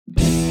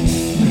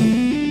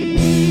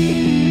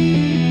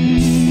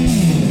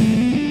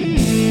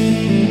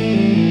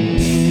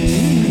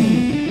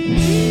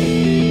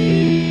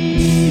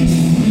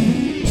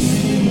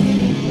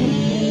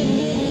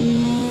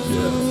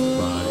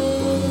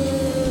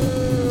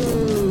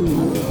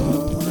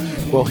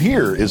Well,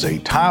 here is a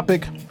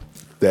topic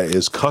that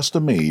is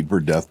custom made for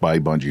Death by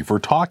Bungie, for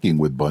Talking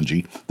with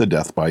Bungie, the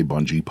Death by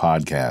Bungie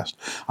podcast.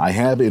 I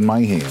have in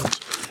my hands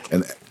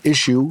an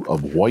issue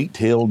of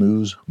Whitetail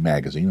News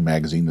magazine, a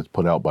magazine that's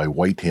put out by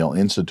Whitetail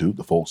Institute,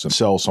 the folks that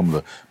sell some of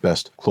the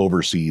best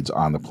clover seeds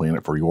on the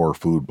planet for your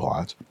food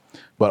plots.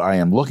 But I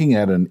am looking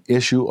at an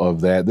issue of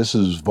that. This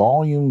is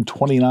volume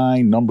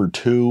 29, number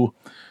 2.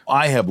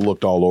 I have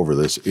looked all over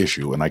this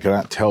issue, and I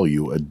cannot tell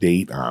you a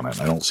date on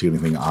it. I don't see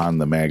anything on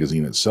the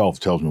magazine itself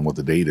that tells me what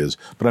the date is,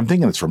 but I'm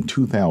thinking it's from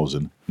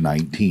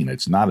 2019.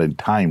 It's not a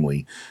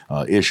timely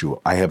issue.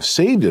 I have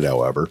saved it,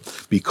 however,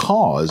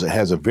 because it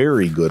has a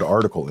very good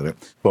article in it,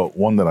 but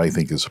one that I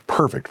think is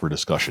perfect for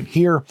discussion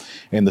here.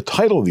 And the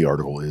title of the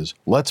article is,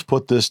 "Let's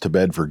Put This to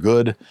Bed for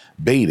Good,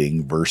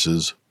 Baiting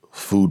versus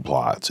Food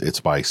Plots."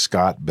 It's by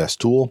Scott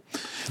Bestool.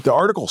 The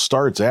article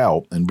starts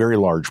out in very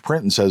large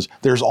print and says,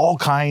 there's all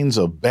kinds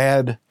of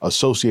bad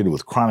associated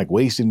with chronic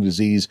wasting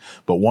disease,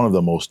 but one of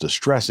the most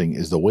distressing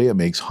is the way it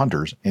makes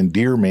hunters and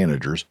deer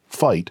managers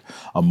fight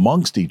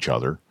amongst each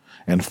other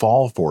and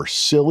fall for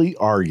silly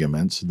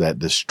arguments that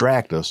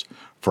distract us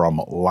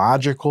from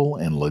logical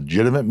and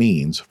legitimate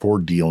means for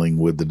dealing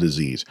with the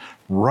disease.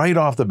 Right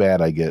off the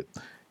bat, I get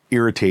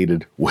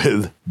irritated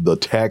with the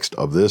text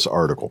of this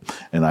article,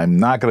 and I'm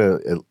not going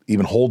to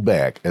even hold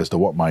back as to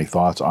what my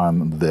thoughts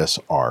on this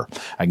are.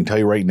 I can tell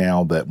you right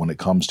now that when it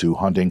comes to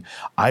hunting,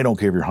 I don't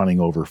care if you're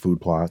hunting over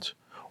food plots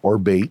or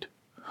bait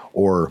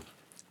or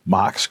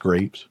mock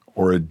scrapes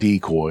or a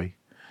decoy.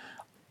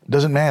 It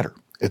doesn't matter.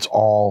 It's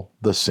all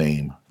the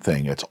same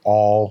thing. It's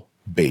all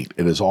bait.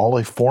 It is all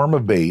a form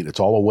of bait. It's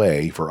all a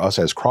way for us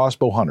as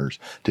crossbow hunters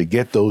to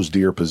get those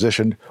deer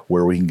positioned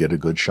where we can get a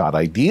good shot.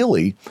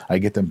 Ideally, I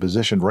get them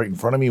positioned right in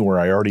front of me where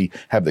I already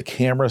have the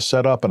camera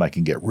set up and I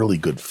can get really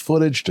good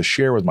footage to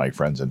share with my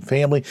friends and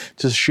family,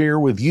 to share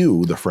with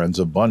you, the friends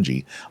of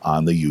Bungie,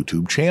 on the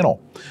YouTube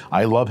channel.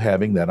 I love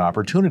having that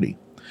opportunity.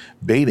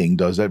 Baiting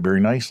does that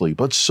very nicely,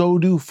 but so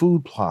do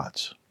food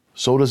plots.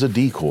 So does a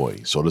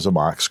decoy, so does a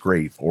mock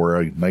scrape, or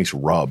a nice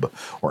rub,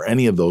 or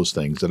any of those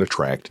things that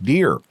attract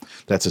deer.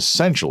 That's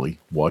essentially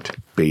what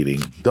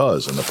baiting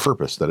does and the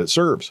purpose that it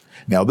serves.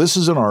 Now, this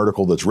is an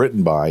article that's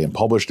written by and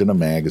published in a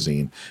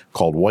magazine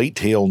called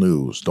Whitetail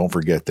News. Don't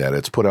forget that.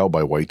 It's put out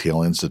by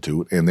Whitetail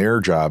Institute, and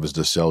their job is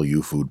to sell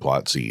you food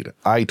plot seed.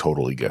 I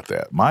totally get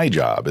that. My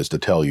job is to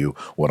tell you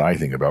what I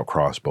think about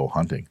crossbow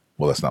hunting.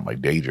 Well, that's not my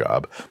day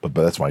job, but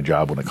that's my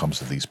job when it comes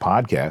to these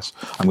podcasts.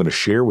 I'm going to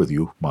share with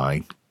you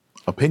my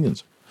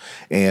opinions.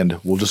 And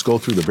we'll just go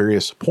through the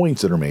various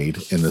points that are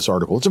made in this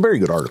article. It's a very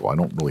good article. I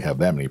don't really have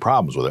that many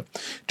problems with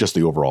it, just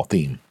the overall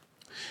theme.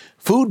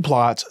 Food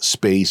plots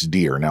space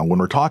deer. Now, when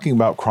we're talking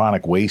about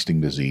chronic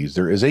wasting disease,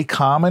 there is a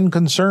common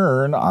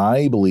concern,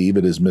 I believe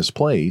it is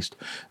misplaced,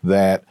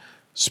 that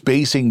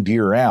spacing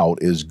deer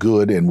out is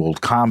good and will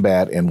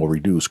combat and will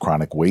reduce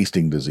chronic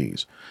wasting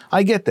disease.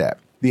 I get that.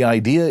 The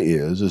idea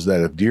is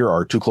that if deer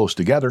are too close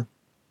together,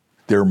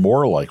 they're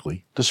more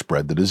likely to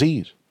spread the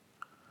disease.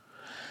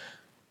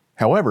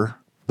 However,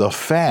 the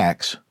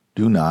facts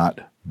do not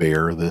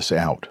bear this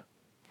out.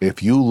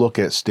 If you look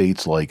at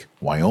states like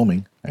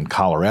Wyoming and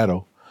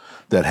Colorado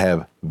that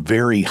have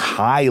very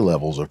high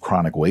levels of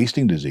chronic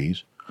wasting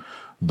disease,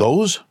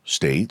 those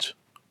states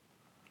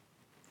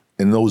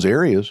in those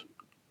areas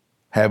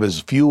have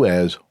as few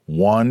as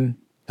 1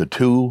 to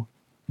 2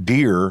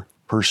 deer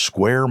per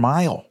square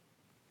mile.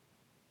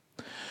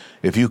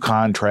 If you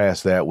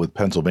contrast that with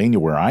Pennsylvania,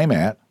 where I'm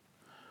at,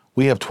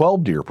 we have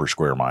 12 deer per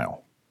square mile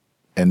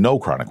and no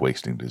chronic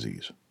wasting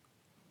disease.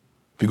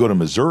 If you go to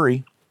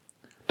Missouri,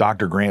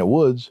 Dr. Grant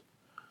Woods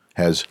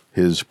has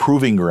his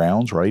proving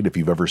grounds, right? If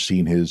you've ever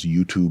seen his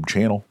YouTube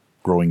channel,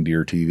 Growing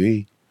Deer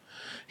TV,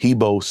 he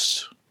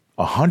boasts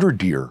 100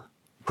 deer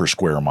per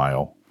square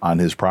mile on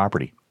his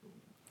property.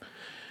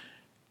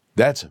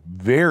 That's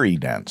very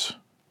dense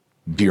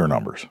deer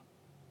numbers.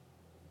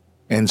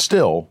 And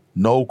still,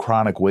 no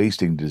chronic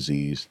wasting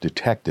disease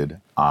detected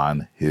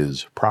on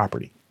his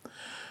property.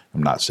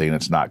 I'm not saying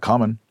it's not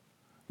coming.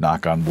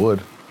 Knock on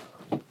wood.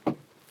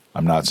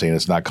 I'm not saying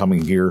it's not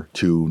coming here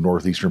to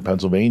northeastern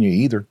Pennsylvania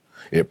either.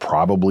 It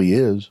probably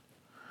is.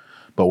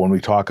 But when we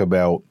talk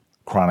about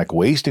chronic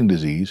wasting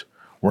disease,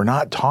 we're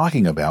not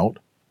talking about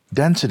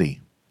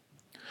density.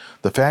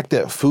 The fact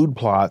that food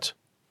plots,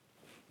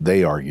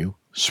 they argue,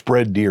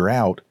 spread deer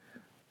out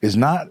is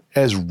not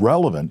as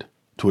relevant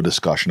to a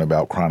discussion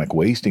about chronic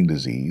wasting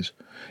disease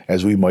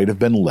as we might have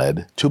been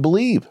led to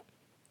believe.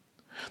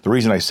 The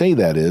reason I say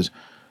that is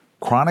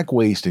chronic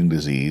wasting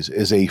disease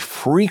is a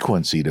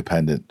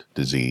frequency-dependent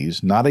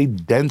disease, not a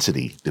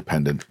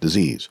density-dependent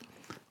disease.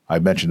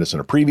 I've mentioned this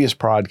in a previous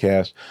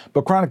podcast,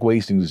 but chronic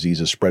wasting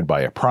disease is spread by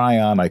a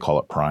prion. I call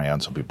it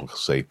prion. Some people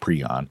say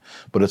prion,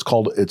 but it's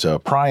a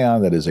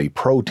prion that is a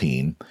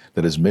protein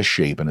that is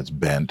misshapen. It's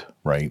bent,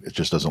 right? It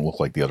just doesn't look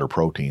like the other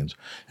proteins.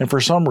 And for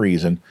some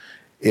reason,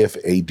 If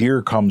a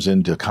deer comes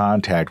into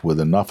contact with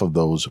enough of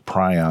those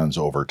prions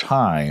over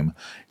time,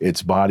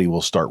 its body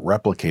will start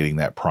replicating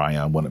that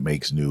prion when it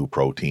makes new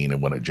protein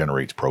and when it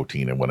generates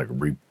protein and when it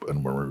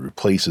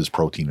replaces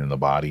protein in the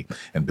body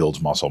and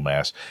builds muscle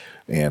mass.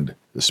 And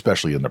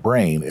especially in the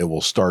brain, it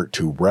will start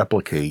to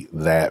replicate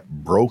that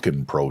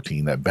broken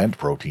protein, that bent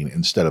protein,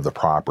 instead of the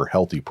proper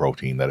healthy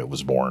protein that it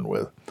was born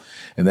with.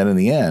 And then in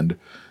the end,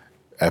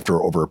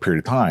 after over a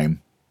period of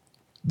time,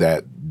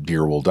 that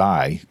deer will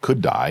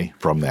could die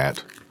from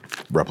that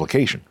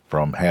replication,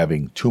 from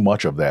having too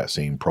much of that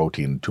same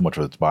protein, too much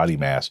of its body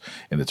mass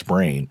in its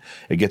brain.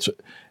 It gets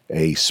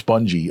a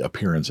spongy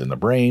appearance in the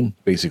brain,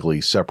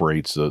 basically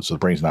separates, so the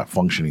brain's not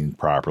functioning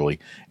properly,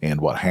 and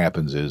what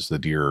happens is the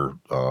deer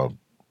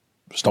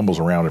stumbles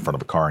around in front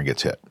of a car and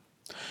gets hit,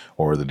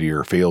 or the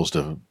deer fails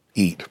to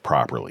eat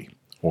properly,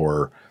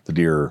 or the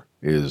deer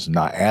is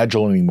not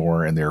agile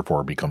anymore and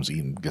therefore gets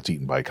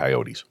eaten by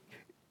coyotes.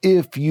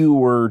 If you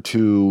were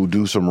to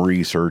do some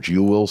research,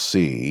 you will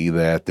see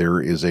that there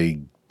is a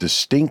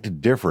distinct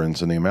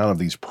difference in the amount of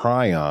these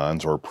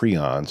prions or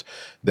prions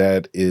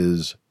that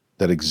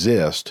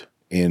exist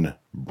in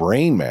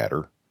brain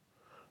matter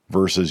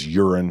versus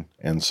urine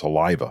and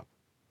saliva.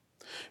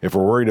 If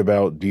we're worried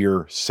about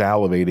deer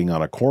salivating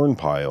on a corn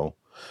pile,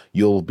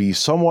 you'll be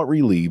somewhat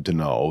relieved to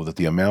know that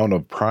the amount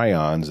of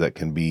prions that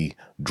can be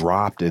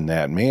dropped in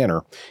that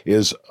manner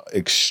is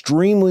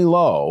extremely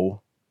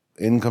low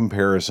in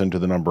comparison to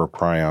the number of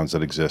prions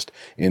that exist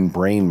in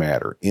brain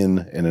matter in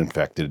an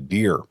infected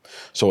deer.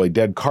 So a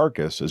dead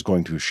carcass is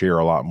going to share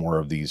a lot more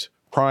of these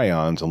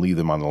prions and leave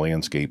them on the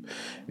landscape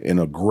in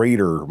a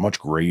much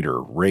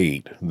greater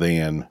rate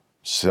than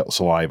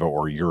saliva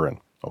or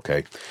urine,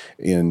 okay,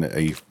 in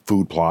a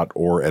food plot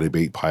or at a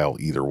bait pile,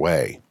 either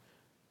way.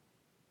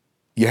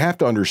 You have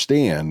to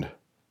understand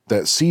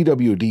that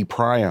CWD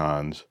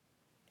prions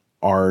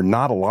are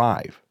not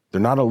alive. They're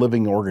not a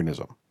living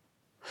organism.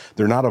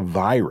 They're not a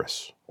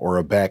virus or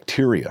a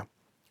bacteria.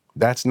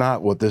 That's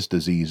not what this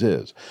disease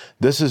is.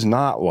 This is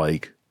not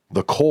like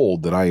the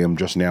cold that I am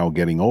just now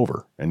getting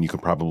over. And you can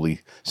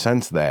probably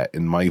sense that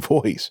in my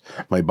voice.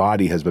 My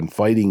body has been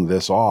fighting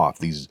this off,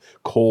 these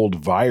cold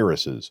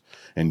viruses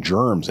and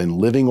germs and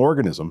living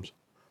organisms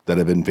that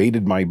have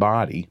invaded my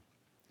body.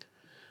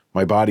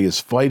 My body is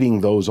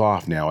fighting those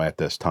off now at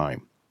this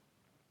time.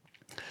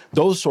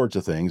 Those sorts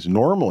of things,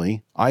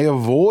 normally I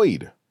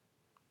avoid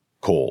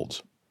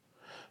colds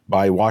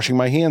by washing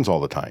my hands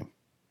all the time.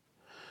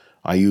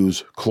 I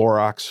use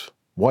Clorox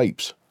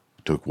wipes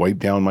to wipe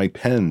down my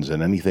pens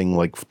and anything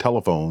like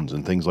telephones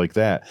and things like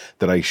that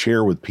I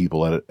share with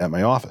people at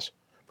my office,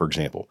 for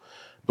example,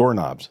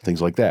 doorknobs,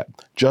 things like that,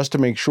 just to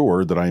make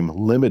sure that I'm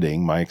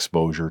limiting my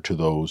exposure to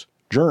those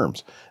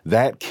germs.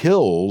 That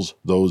kills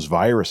those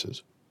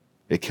viruses.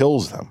 It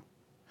kills them.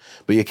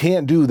 But you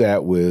can't do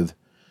that with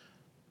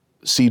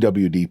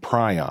CWD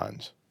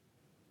prions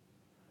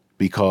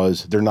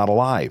because they're not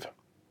alive.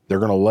 They're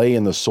going to lay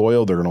in the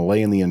soil, they're going to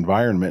lay in the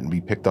environment and be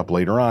picked up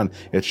later on.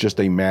 It's just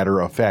a matter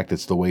of fact.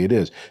 It's the way it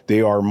is.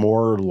 They are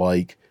more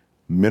like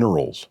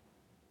minerals,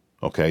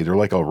 okay? They're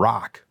like a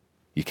rock.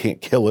 You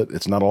can't kill it.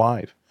 It's not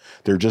alive.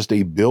 They're just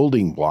a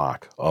building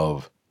block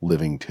of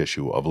living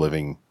tissue, of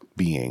living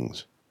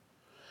beings.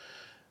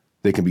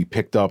 They can be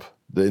picked up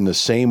in the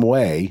same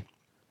way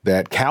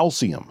that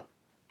calcium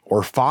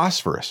or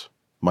phosphorus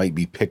might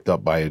be picked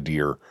up by a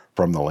deer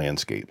from the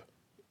landscape.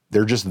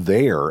 They're just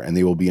there and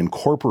they will be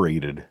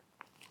incorporated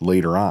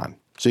later on.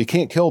 So you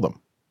can't kill them.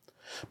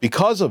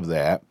 Because of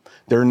that,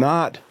 they're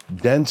not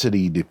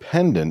density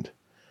dependent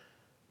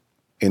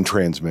in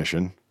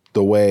transmission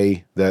the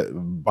way that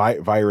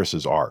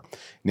viruses are.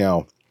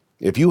 Now,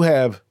 if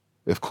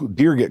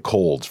deer get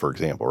colds, for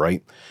example,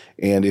 right?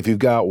 And if you've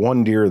got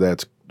one deer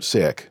that's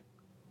sick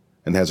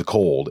and has a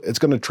cold, it's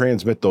going to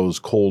transmit those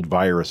cold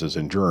viruses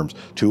and germs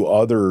to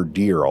other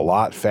deer a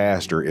lot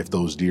faster if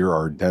those deer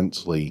are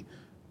densely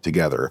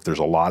together. If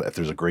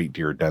there's a great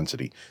deer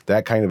density,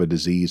 that kind of a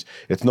disease,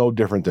 it's no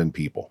different than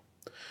people.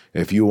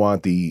 If you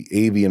want the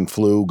avian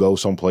flu, go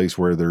someplace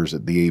where there's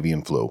the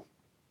avian flu.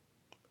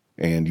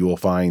 And you will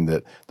find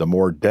that the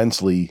more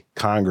densely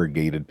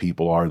congregated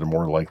people are, the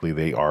more likely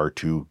they are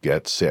to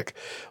get sick.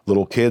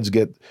 Little kids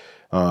get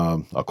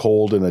a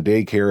cold in a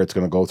daycare, it's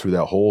going to go through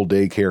that whole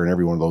daycare and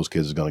every one of those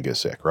kids is going to get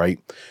sick, right?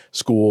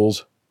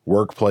 Schools,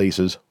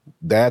 workplaces,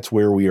 that's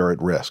where we are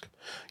at risk.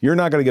 You're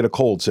not going to get a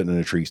cold sitting in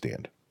a tree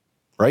stand,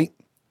 right?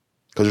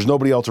 Because there's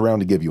nobody else around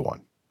to give you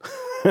one.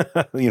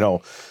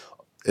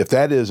 If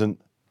that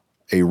isn't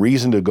a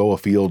reason to go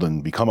afield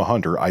and become a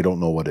hunter, I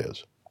don't know what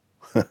is.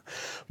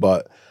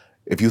 But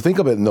if you think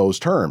of it in those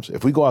terms,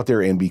 if we go out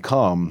there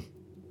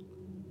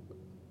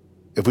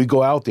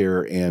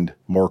and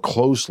more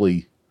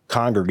closely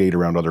congregate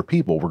around other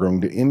people, we're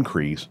going to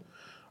increase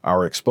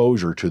our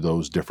exposure to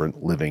those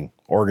different living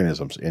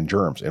organisms and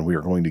germs, and we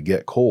are going to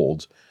get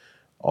colds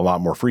a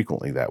lot more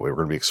frequently that way. We're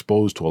going to be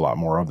exposed to a lot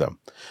more of them.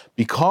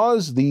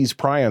 Because these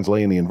prions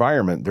lay in the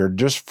environment, they're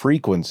just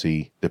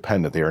frequency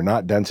dependent. They are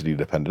not density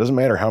dependent. It doesn't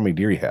matter how many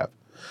deer you have.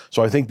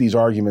 So I think these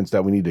arguments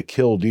that we need to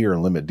kill deer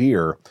and limit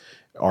deer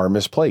are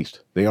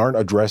misplaced. They aren't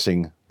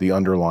addressing the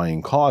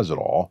underlying cause at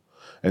all,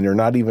 and they're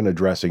not even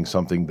addressing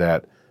something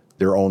that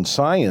their own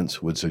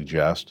science would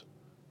suggest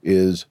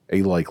is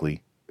a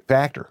likely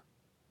factor,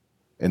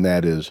 and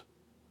that is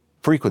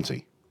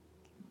frequency.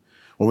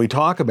 When we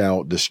talk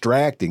about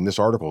distracting, this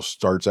article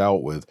starts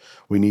out with,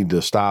 we need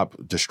to stop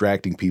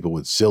distracting people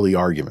with silly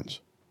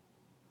arguments.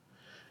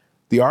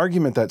 The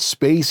argument that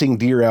spacing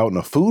deer out in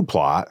a food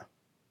plot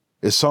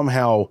is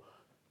somehow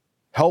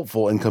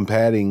helpful in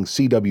combating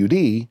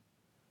CWD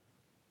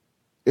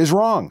is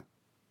wrong.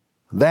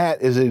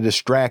 That is a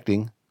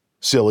distracting,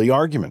 silly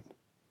argument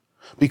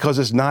because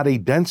it's not a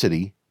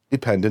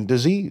density-dependent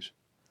disease.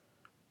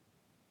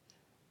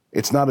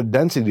 It's not a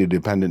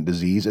density-dependent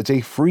disease. It's a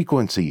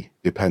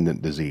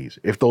frequency-dependent disease.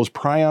 If those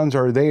prions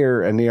are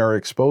there and they are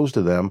exposed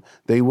to them,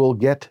 they will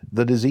get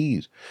the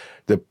disease.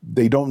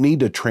 They don't need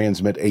to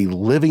transmit a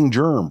living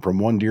germ from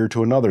one deer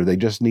to another. They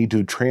just need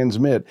to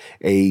transmit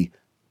a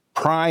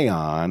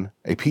prion,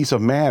 a piece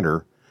of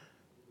matter,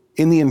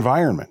 in the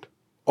environment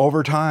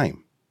over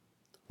time.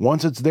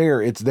 Once it's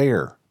there, it's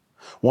there.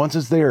 Once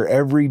it's there,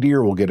 every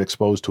deer will get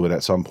exposed to it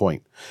at some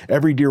point.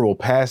 Every deer will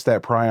pass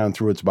that prion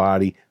through its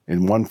body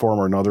in one form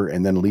or another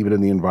and then leave it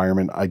in the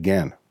environment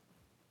again.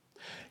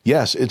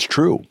 Yes, it's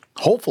true.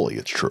 Hopefully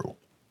it's true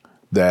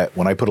that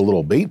when I put a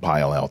little bait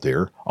pile out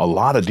there, a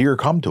lot of deer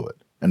come to it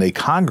and they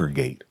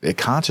congregate. It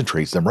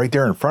concentrates them right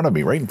there in front of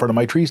me, right in front of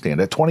my tree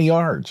stand at 20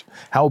 yards.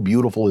 How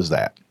beautiful is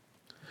that?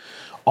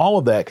 All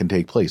of that can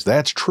take place.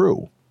 That's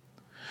true.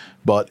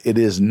 But it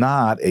is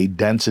not a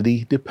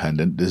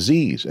density-dependent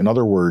disease. In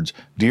other words,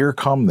 deer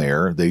come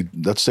there,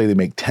 let's say they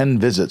make 10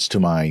 visits to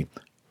my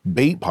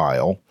bait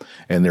pile,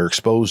 and they're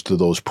exposed to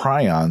those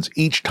prions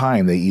each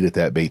time they eat at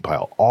that bait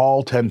pile.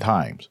 All 10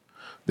 times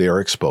they are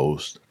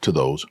exposed to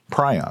those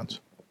prions.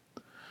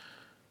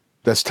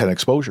 That's 10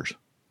 exposures.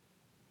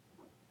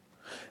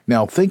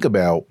 Now think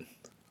about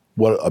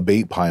what a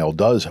bait pile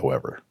does,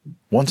 however.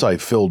 Once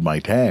I've filled my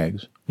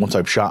tags, once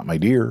I've shot my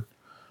deer,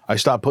 I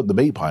stop putting the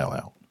bait pile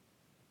out.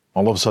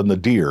 All of a sudden the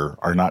deer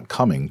are not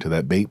coming to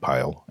that bait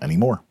pile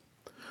anymore.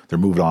 They're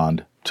moved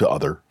on to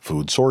other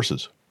food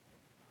sources.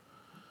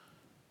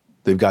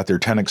 They've got their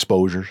 10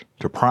 exposures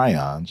to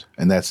prions,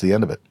 and that's the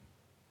end of it.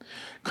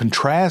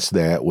 Contrast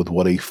that with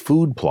what a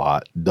food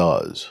plot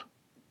does.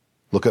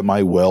 Look at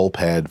my well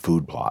pad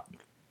food plot.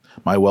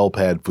 My well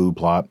pad food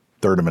plot,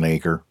 third of an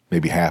acre,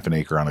 maybe half an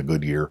acre on a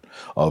good year,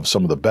 of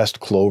some of the best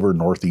clover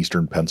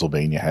northeastern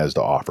Pennsylvania has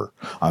to offer.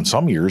 On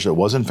some years, it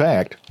was in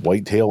fact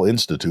Whitetail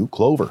Institute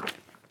clover.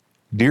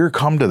 Deer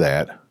come to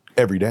that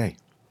every day,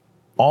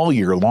 all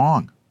year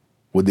long,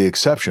 with the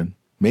exception,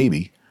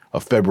 maybe,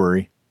 of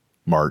February,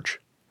 March,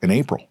 and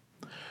April.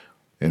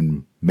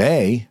 In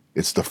May,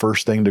 it's the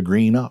first thing to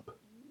green up.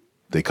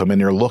 They come in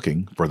there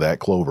looking for that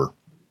clover.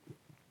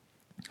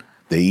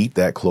 They eat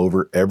that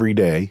clover every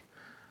day,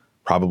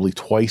 probably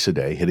twice a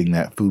day, hitting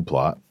that food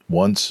plot,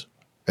 once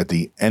at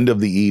the end of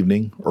the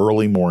evening,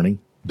 early morning,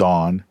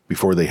 dawn,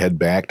 before they head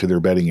back to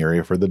their bedding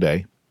area for the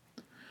day.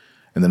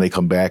 And then they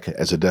come back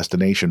as a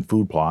destination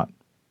food plot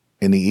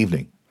in the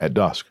evening at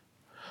dusk.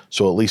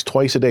 So at least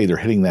twice a day, they're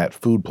hitting that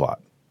food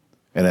plot.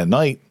 And at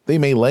night, they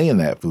may lay in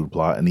that food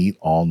plot and eat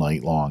all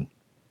night long.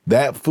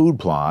 That food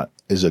plot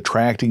is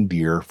attracting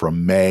deer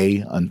from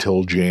May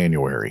until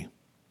January.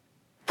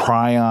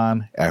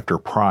 Prion after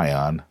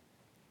prion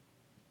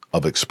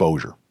of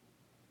exposure.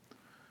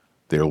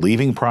 They're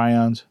leaving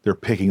prions, they're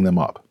picking them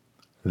up.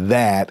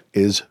 That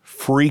is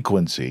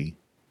frequency.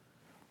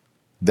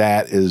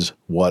 That is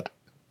what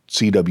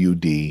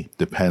CWD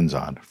depends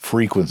on.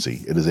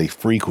 Frequency. It is a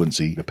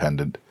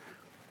frequency-dependent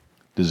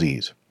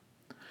disease.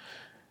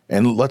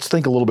 And let's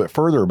think a little bit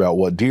further about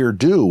what deer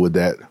do with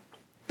that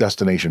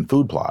destination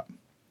food plot.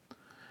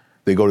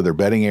 They go to their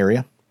bedding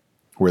area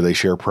where they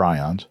share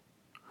prions.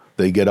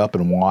 They get up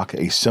and walk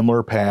a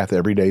similar path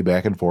every day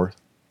back and forth,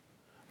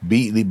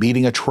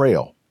 beating a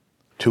trail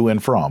to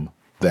and from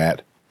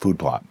that food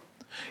plot,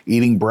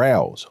 eating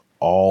browse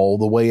all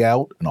the way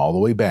out and all the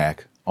way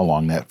back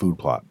along that food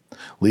plot,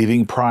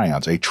 leaving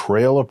prions, a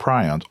trail of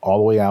prions all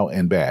the way out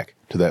and back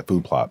to that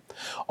food plot.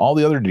 All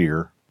the other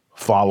deer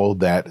follow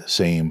that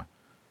same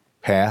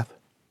path,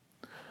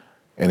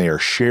 and they are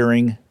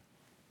sharing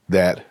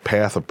that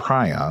path of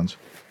prions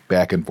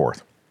back and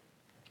forth.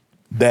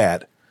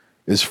 That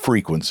is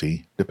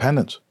frequency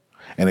dependence,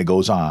 and it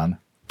goes on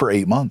for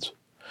 8 months.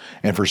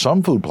 And for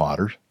some food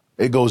plotters,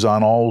 it goes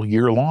on all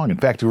year long. In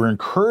fact, we're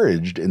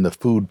encouraged in the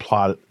food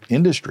plot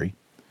industry,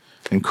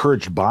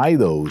 encouraged by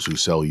those who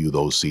sell you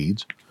those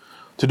seeds,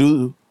 to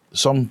do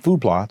some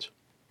food plots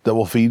that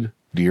will feed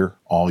deer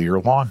all year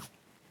long.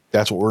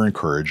 That's what we're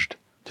encouraged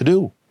to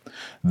do.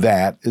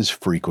 That is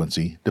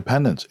frequency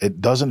dependence.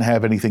 It doesn't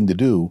have anything to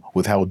do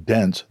with how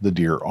dense the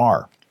deer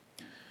are.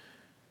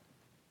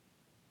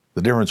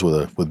 The difference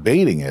with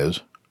baiting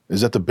is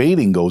that the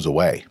baiting goes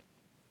away,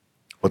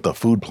 but the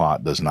food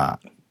plot does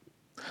not.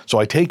 So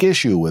I take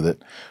issue with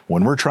it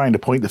when we're trying to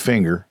point the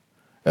finger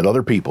at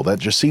other people. That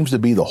just seems to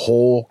be the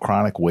whole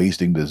chronic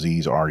wasting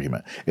disease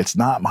argument. It's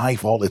not my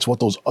fault. It's what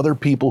those other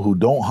people who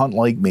don't hunt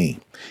like me,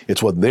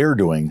 it's what they're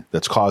doing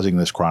that's causing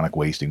this chronic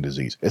wasting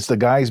disease. It's the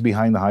guys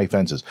behind the high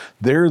fences.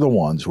 They're the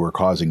ones who are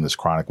causing this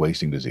chronic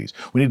wasting disease.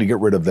 We need to get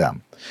rid of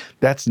them.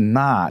 That's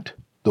not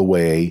the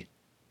way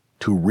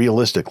to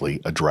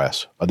realistically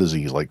address a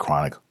disease like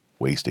chronic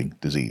wasting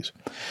disease.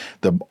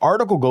 The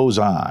article goes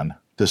on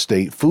to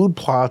state food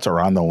plots are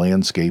on the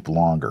landscape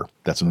longer.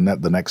 That's in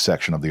the next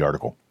section of the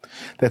article.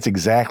 That's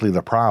exactly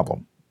the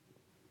problem.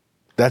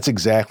 That's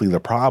exactly the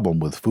problem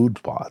with food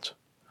plots.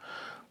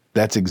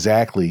 That's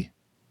exactly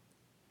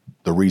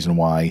the reason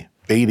why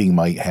baiting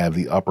might have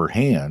the upper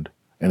hand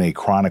in a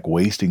chronic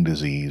wasting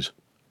disease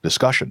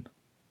discussion.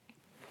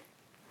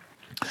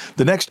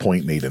 The next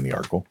point made in the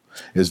article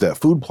is that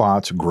food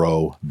plots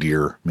grow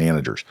deer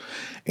managers.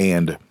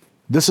 And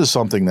this is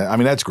something that,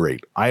 that's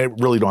great. I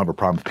really don't have a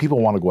problem. People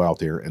want to go out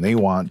there and they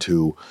want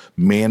to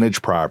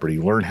manage property,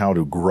 learn how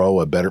to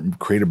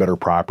create a better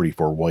property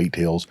for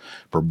whitetails,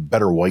 for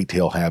better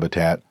whitetail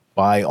habitat.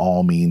 By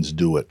all means,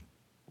 do it.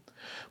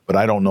 But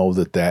I don't know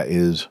that that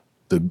is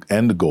the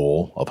end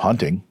goal of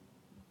hunting.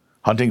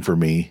 Hunting for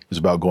me is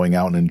about going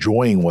out and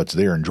enjoying what's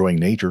there, enjoying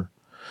nature.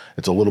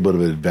 It's a little bit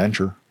of an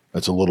adventure.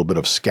 It's a little bit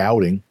of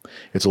scouting.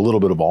 It's a little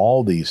bit of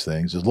all these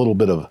things. It's a little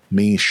bit of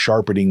me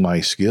sharpening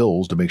my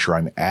skills to make sure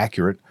I'm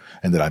accurate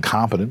and that I'm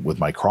competent with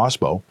my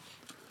crossbow.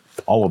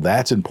 All of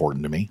that's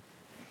important to me.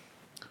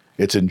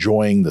 It's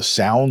enjoying the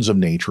sounds of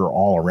nature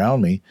all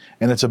around me.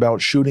 And it's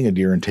about shooting a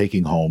deer and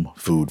taking home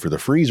food for the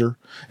freezer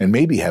and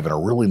maybe having a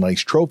really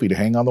nice trophy to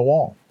hang on the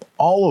wall.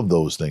 All of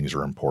those things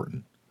are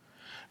important.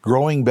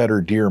 Growing better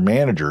deer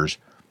managers,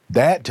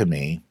 that to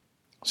me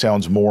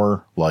sounds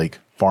more like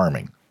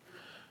farming.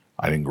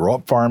 I didn't grow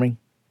up farming.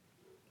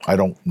 I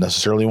don't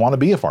necessarily want to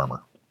be a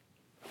farmer.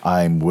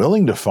 I'm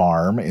willing to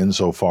farm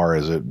insofar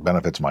as it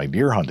benefits my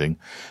deer hunting,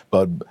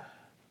 but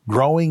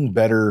growing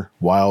better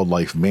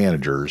wildlife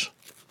managers,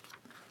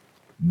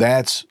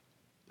 that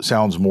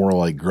sounds more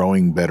like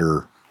growing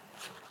better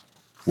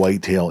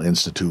Whitetail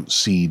Institute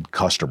seed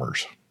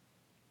customers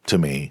to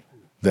me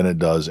than it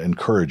does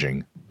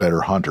encouraging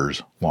better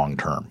hunters long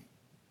term.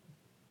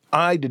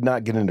 I did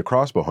not get into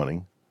crossbow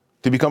hunting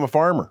to become a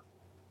farmer.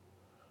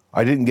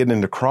 I didn't get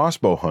into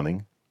crossbow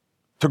hunting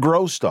to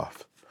grow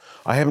stuff.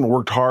 I haven't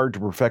worked hard to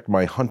perfect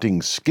my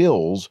hunting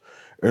skills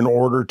in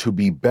order to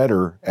be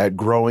better at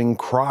growing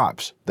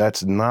crops.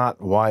 That's not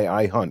why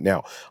I hunt.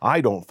 Now, I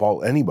don't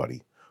fault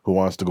anybody who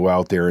wants to go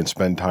out there and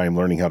spend time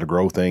learning how to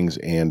grow things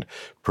and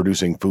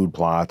producing food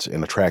plots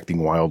and attracting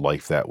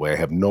wildlife that way. I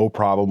have no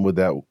problem with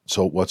that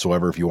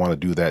whatsoever. If you want to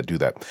do that, do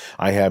that.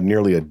 I have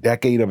nearly a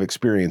decade of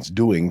experience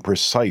doing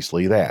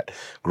precisely that,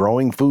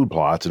 growing food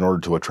plots in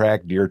order to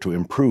attract deer to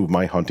improve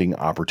my hunting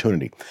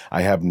opportunity.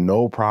 I have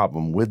no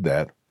problem with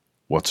that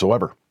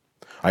whatsoever.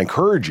 I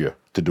encourage you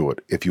to do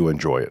it if you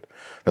enjoy it.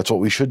 That's what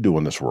we should do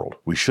in this world.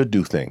 We should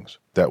do things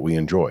that we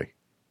enjoy.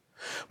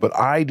 But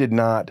I did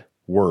not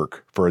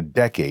work for a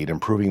decade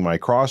improving my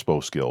crossbow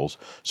skills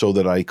so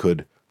that I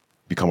could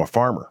become a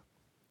farmer.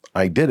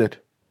 I did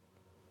it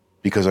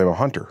because I'm a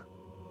hunter.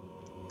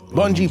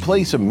 Bungie,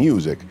 play some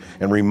music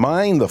and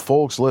remind the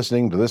folks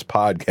listening to this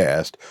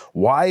podcast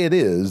why it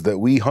is that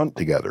we hunt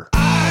together.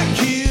 I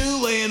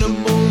kill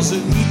animals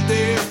and eat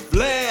their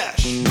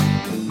flesh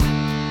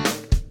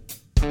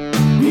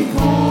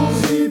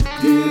because it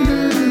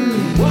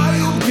did.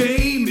 Wild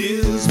game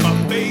is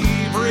my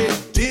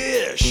favorite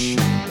dish.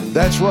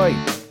 That's right.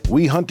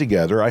 We hunt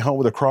together. I hunt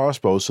with a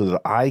crossbow so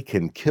that I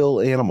can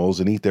kill animals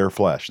and eat their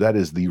flesh. That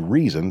is the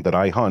reason that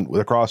I hunt with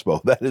a crossbow.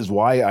 That is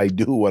why I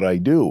do what I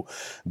do.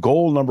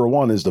 Goal number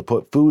one is to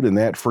put food in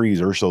that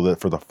freezer so that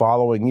for the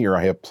following year,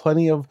 I have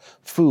plenty of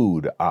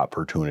food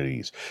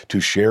opportunities to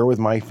share with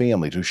my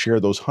family, to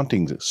share those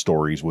hunting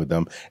stories with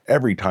them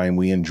every time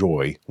we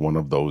enjoy one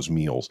of those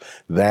meals.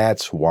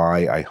 That's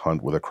why I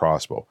hunt with a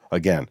crossbow.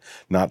 Again,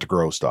 not to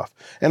grow stuff.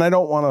 And I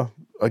don't want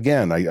to,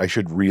 again, I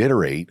should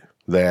reiterate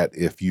that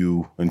if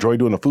you enjoy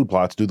doing the food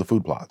plots, do the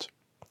food plots.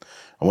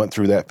 I went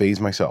through that phase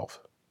myself.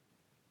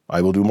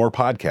 I will do more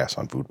podcasts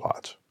on food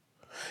plots.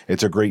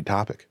 It's a great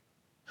topic.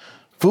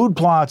 Food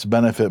plots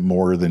benefit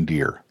more than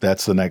deer.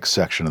 That's the next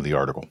section of the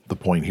article. The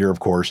point here, of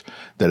course,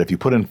 that if you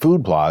put in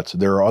food plots,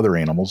 there are other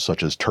animals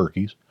such as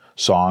turkeys,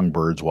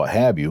 songbirds, what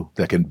have you,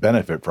 that can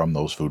benefit from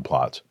those food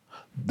plots.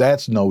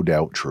 That's no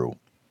doubt true.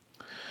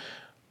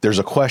 There's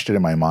a question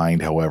in my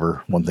mind,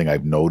 however, one thing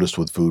I've noticed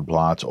with food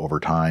plots over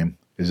time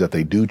is that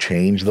they do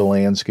change the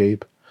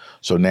landscape.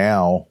 So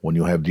now when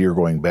you have deer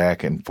going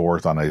back and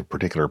forth on a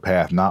particular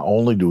path, not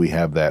only do we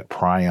have that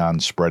prion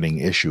spreading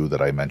issue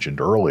that I mentioned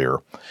earlier,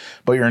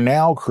 but you're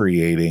now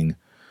creating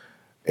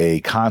a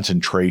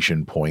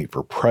concentration point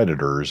for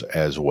predators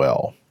as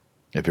well.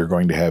 If you're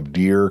going to have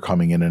deer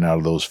coming in and out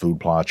of those food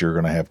plots, you're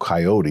going to have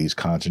coyotes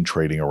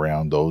concentrating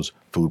around those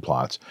food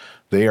plots.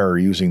 They are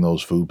using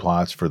those food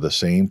plots for the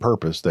same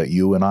purpose that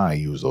you and I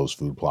use those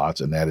food plots,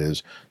 and that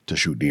is to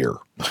shoot deer.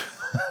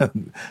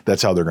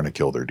 That's how they're going to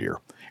kill their deer.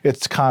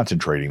 It's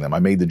concentrating them. I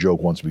made the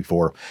joke once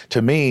before.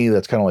 To me,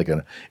 that's kind of like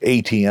an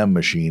ATM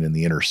machine in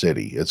the inner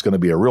city. It's going to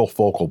be a real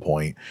focal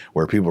point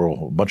where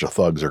a bunch of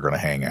thugs are going to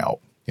hang out,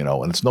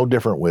 and it's no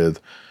different with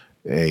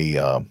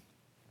a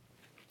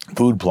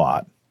food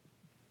plot.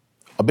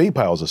 A bait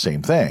pile is the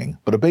same thing,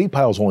 but a bait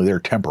pile is only there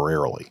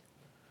temporarily.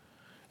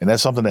 And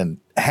that's something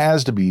that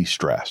has to be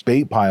stressed.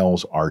 Bait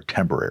piles are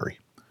temporary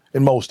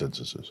in most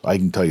instances. I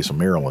can tell you some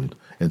Maryland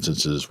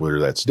instances where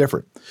that's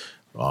different.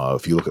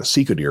 If you look at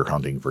Sika deer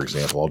hunting, for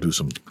example, I'll do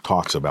some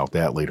talks about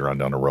that later on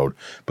down the road,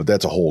 but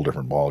that's a whole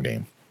different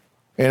ballgame.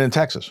 And in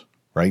Texas,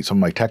 right? Some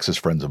of my Texas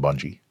friends of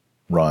Bungie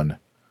run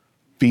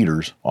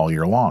feeders all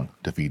year long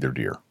to feed their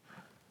deer.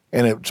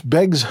 And it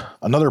begs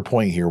another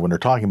point here when they're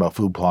talking about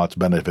food plots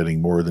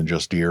benefiting more than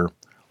just deer.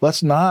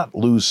 Let's not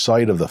lose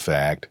sight of the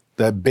fact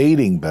that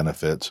baiting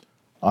benefits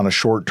on a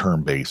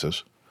short-term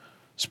basis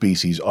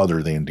species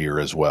other than deer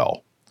as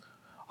well.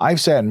 I've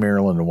sat in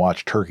Maryland and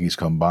watched turkeys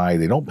come by.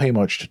 They don't pay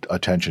much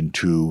attention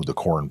to the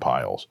corn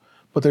piles,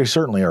 but they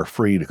certainly are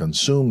free to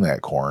consume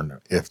that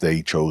corn if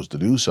they chose to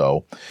do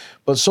so.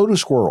 But so do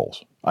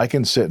squirrels. I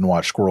can sit and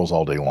watch squirrels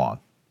all day long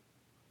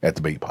at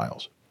the bait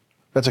piles.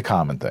 That's a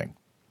common thing.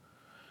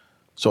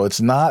 So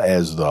it's not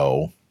as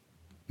though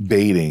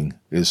baiting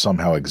is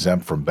somehow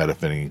exempt from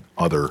benefiting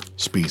other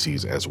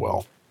species as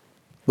well.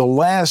 The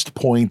last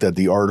point that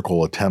the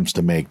article attempts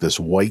to make, this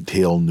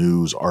Whitetail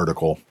News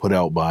article put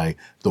out by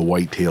the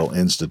Whitetail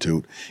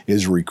Institute,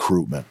 is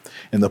recruitment.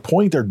 And the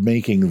point they're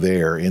making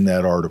there in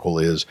that article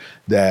is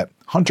that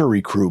hunter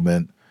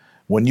recruitment,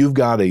 when you've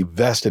got a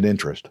vested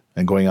interest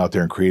in going out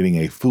there and creating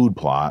a food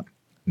plot,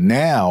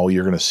 now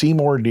you're going to see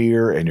more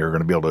deer and you're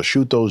going to be able to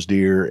shoot those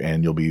deer,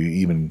 and you'll be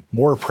even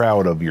more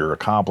proud of your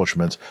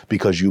accomplishments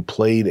because you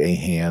played a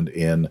hand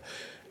in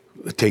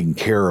taking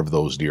care of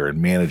those deer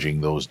and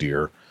managing those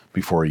deer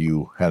before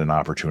you had an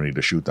opportunity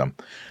to shoot them.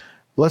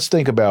 Let's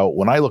think about,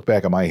 when I look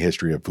back at my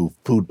history of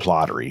food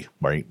plottery,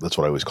 right? That's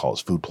what I always call it,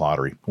 food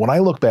plottery. When I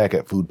look back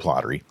at food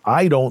plottery,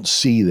 I don't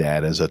see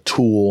that as a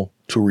tool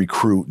to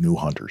recruit new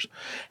hunters.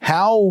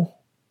 How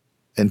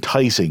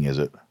enticing is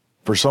it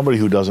for somebody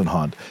who doesn't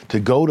hunt to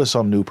go to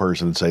some new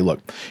person and say,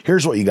 look,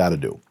 here's what you got to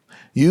do.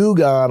 You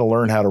got to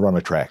learn how to run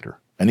a tractor.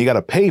 And you got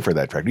to pay for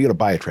that tractor. You got to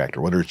buy a tractor,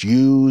 whether it's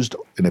used.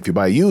 And if you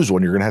buy a used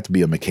one, you're going to have to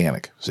be a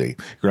mechanic. See,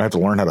 you're going to have to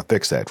learn how to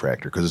fix that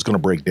tractor because it's going to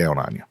break down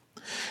on you.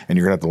 And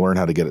you're going to have to learn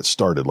how to get it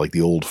started, like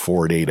the old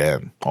Ford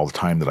 8N, all the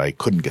time that I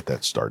couldn't get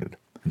that started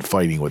and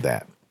fighting with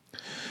that.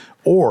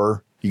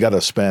 Or you got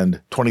to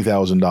spend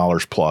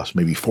 $20,000 plus,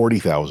 maybe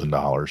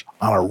 $40,000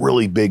 on a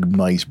really big,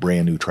 nice,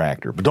 brand new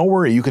tractor. But don't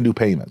worry, you can do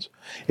payments.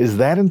 Is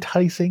that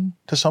enticing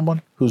to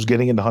someone who's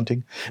getting into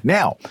hunting?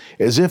 Now,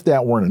 as if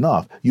that weren't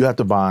enough, you have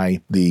to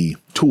buy the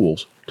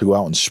tools to go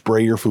out and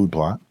spray your food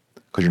plot,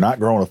 because you're not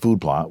growing a food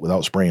plot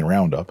without spraying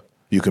Roundup.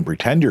 You can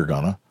pretend you're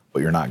gonna,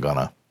 but you're not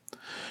gonna.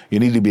 You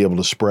need to be able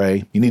to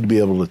spray. You need to be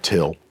able to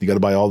till. You got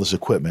to buy all this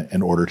equipment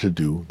in order to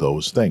do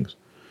those things.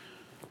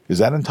 Is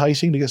that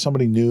enticing to get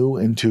somebody new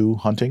into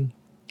hunting?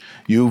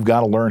 You've got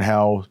to learn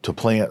how to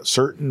plant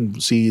certain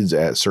seeds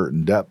at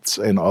certain depths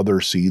and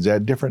other seeds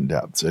at different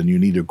depths. And you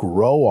need to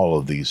grow all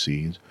of these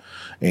seeds.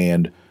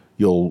 And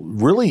you'll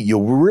really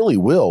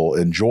will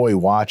enjoy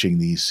watching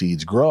these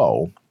seeds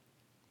grow.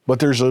 But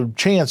there's a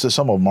chance that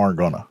some of them aren't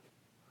gonna.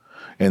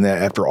 And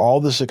that after all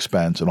this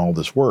expense and all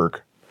this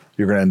work,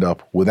 you're going to end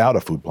up without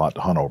a food plot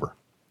to hunt over.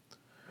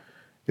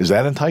 Is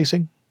that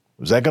enticing?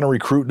 Is that going to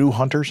recruit new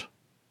hunters?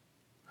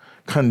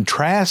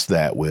 Contrast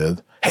that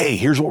with, hey,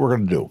 here's what we're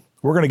going to do.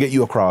 We're going to get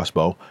you a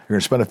crossbow. You're going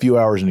to spend a few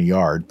hours in the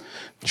yard,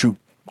 shoot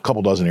a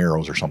couple dozen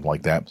arrows or something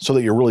like that, so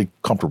that you're really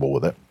comfortable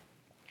with it.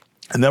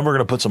 And then we're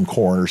going to put some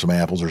corn or some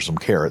apples or some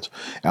carrots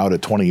out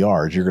at 20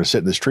 yards. You're going to sit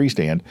in this tree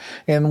stand,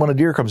 and when a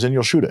deer comes in,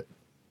 you'll shoot it.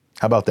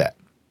 How about that?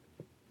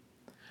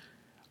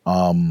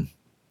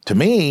 To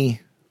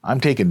me, I'm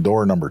taking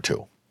door number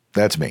 2.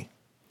 That's me.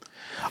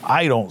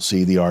 I don't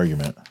see the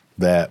argument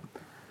that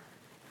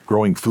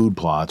growing food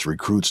plots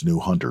recruits new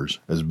hunters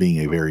as being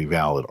a very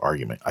valid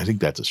argument. I think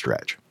that's a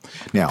stretch.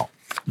 Now,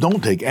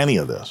 don't take any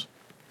of this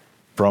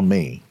from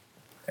me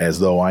as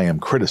though I am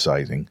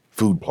criticizing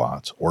food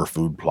plots or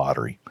food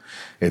plottery.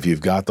 If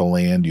you've got the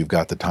land, you've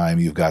got the time,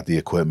 you've got the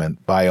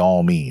equipment, by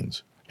all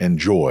means,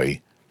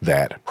 enjoy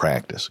that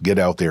practice. Get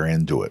out there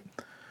and do it.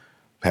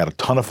 I've had a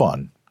ton of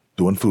fun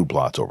doing food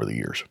plots over the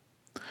years.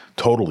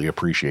 Totally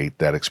appreciate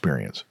that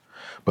experience.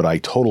 But I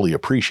totally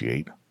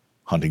appreciate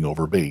hunting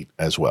over bait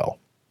as well.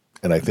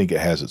 And I think it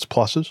has its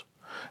pluses.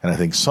 And I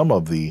think some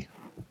of the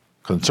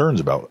concerns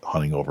about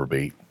hunting over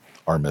bait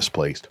are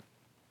misplaced.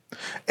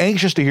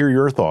 Anxious to hear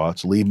your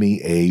thoughts, leave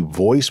me a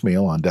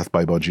voicemail on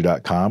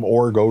deathbybungie.com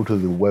or go to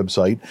the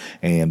website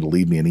and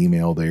leave me an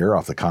email there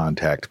off the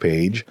contact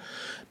page.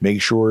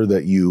 Make sure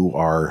that you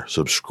are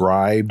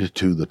subscribed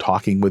to the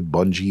Talking with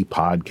Bungie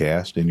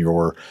podcast in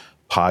your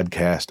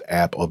podcast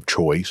app of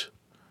choice.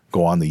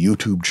 Go on the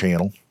YouTube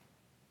channel,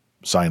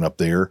 sign up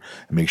there,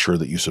 and make sure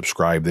that you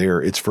subscribe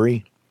there. It's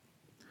free.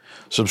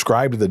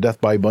 Subscribe to the Death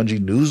by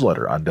Bungie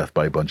newsletter on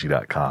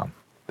deathbybungie.com.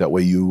 That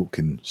way you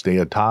can stay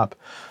atop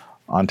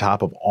on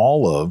top of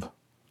all of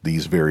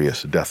these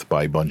various Death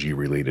by Bungee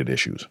related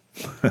issues.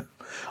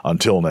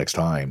 Until next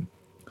time,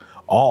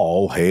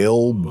 all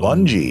hail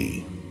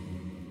Bungie.